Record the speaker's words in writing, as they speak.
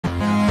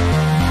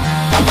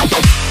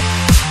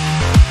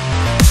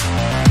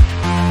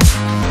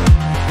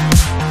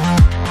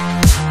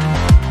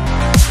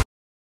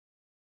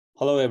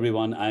Hello,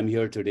 everyone. I'm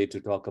here today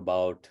to talk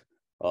about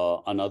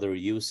another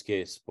use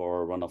case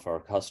for one of our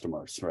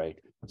customers, right?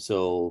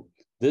 So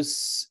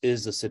this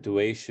is a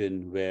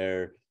situation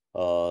where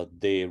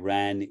they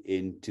ran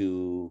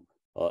into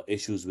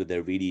issues with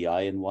their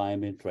VDI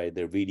environment, right?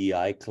 Their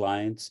VDI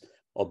clients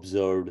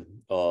observed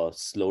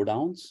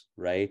slowdowns,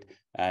 right,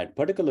 at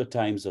particular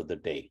times of the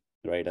day,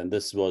 right? And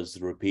this was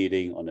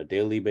repeating on a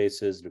daily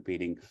basis,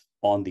 repeating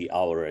on the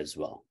hour as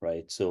well,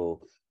 right?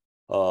 So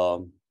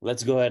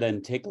let's go ahead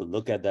and take a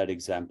look at that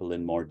example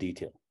in more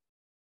detail.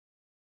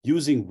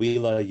 Using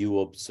Uila, you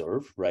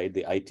observe, right?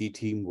 The IT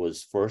team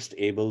was first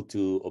able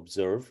to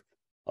observe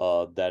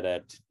that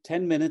at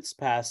 10 minutes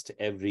past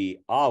every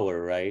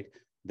hour, right,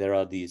 there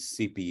are these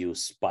CPU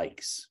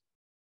spikes,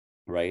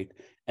 right?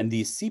 And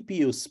these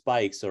CPU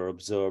spikes are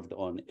observed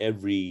on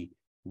every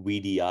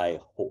VDI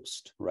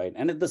host, right?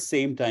 And at the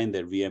same time,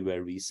 the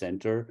VMware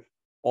vCenter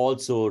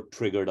also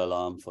triggered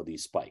alarm for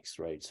these spikes,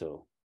 right?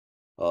 So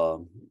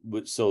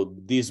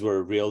these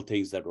were real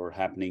things that were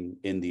happening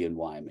in the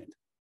environment.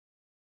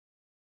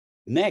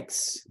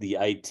 Next, the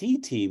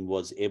IT team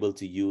was able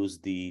to use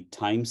the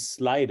time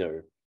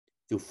slider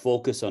to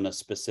focus on a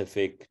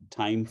specific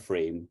time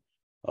frame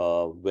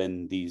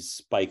when these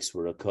spikes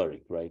were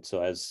occurring, right?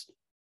 So as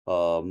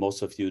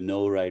most of you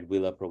know, right,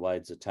 Uila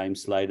provides a time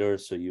slider,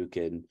 so you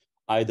can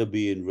either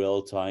be in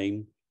real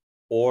time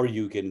or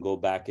you can go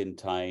back in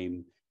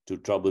time to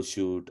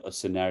troubleshoot a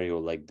scenario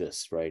like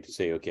this, right?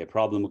 Say, okay,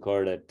 problem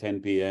occurred at 10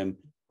 p.m.,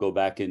 go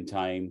back in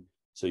time.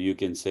 So you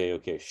can say,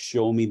 okay,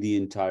 show me the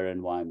entire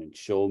environment,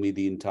 show me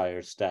the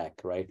entire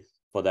stack, right,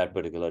 for that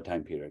particular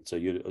time period. So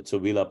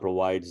Uila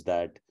provides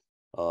that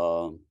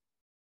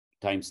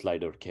time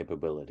slider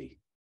capability.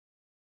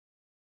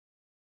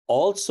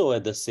 Also,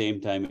 at the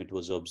same time, it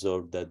was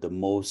observed that the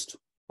most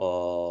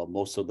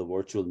of the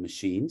virtual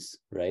machines,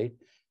 right,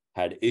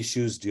 had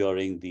issues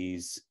during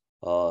these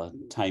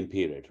time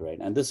period, right?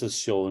 And this is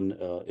shown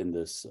in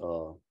this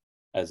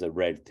as a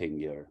red thing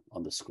here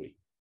on the screen.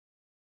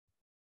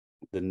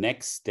 The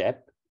next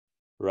step,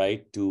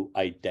 right, to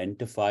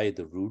identify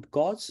the root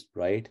cause,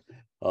 right,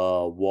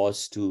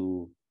 was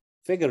to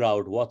figure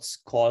out what's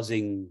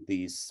causing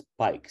these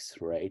spikes,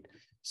 right?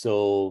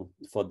 So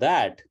for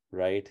that,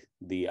 right,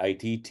 the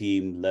IT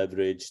team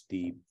leveraged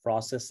the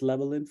process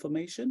level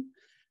information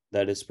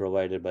that is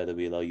provided by the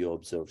Uila You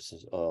Observe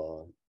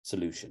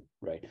solution,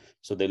 right?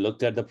 So they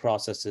looked at the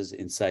processes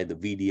inside the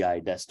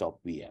VDI desktop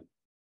VM.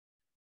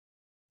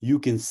 You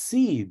can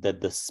see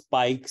that the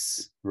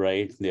spikes,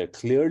 right, they're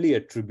clearly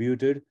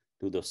attributed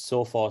to the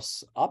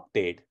Sophos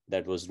update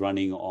that was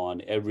running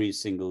on every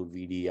single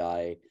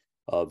VDI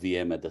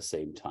VM at the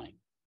same time,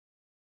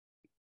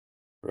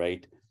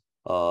 right?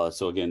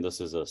 So again,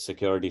 this is a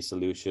security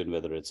solution,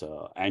 whether it's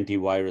an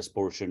antivirus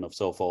portion of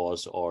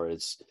Sophos or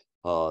it's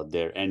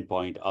their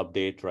endpoint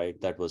update, right,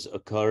 that was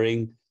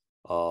occurring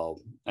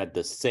at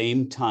the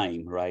same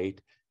time, right,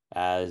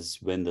 as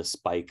when the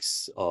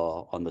spikes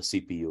on the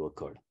CPU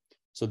occurred.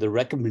 So the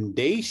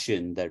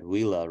recommendation that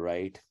Uila,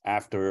 right,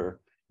 after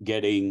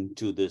getting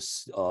to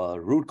this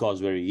root cause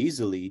very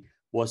easily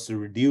was to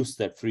reduce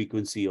that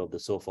frequency of the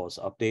Sophos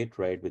update,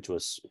 right, which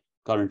was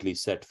currently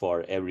set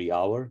for every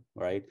hour,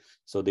 right?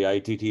 So the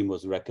IT team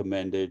was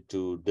recommended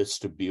to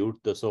distribute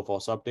the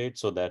Sophos update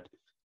so that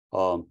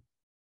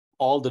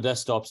all the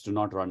desktops do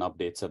not run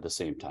updates at the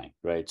same time,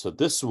 right? So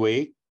this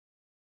way,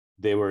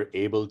 they were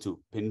able to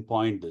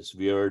pinpoint this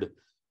weird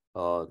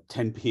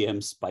 10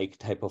 p.m. spike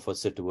type of a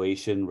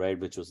situation, right,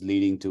 which was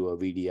leading to a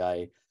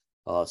VDI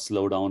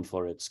slowdown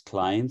for its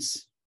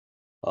clients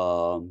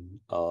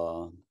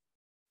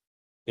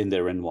in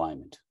their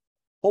environment.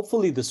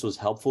 Hopefully, this was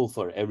helpful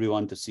for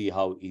everyone to see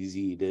how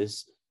easy it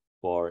is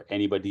for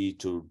anybody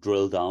to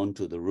drill down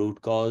to the root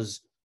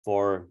cause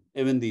for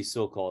even these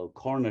so-called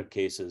corner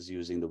cases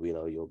using the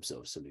Uila You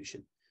Observe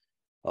solution.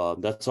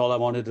 That's all I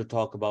wanted to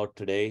talk about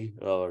today,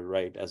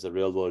 right, as a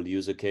real-world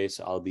user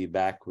case. I'll be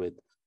back with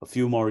a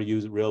few more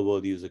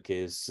real-world user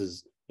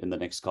cases in the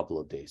next couple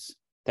of days.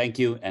 Thank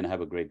you and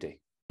have a great day.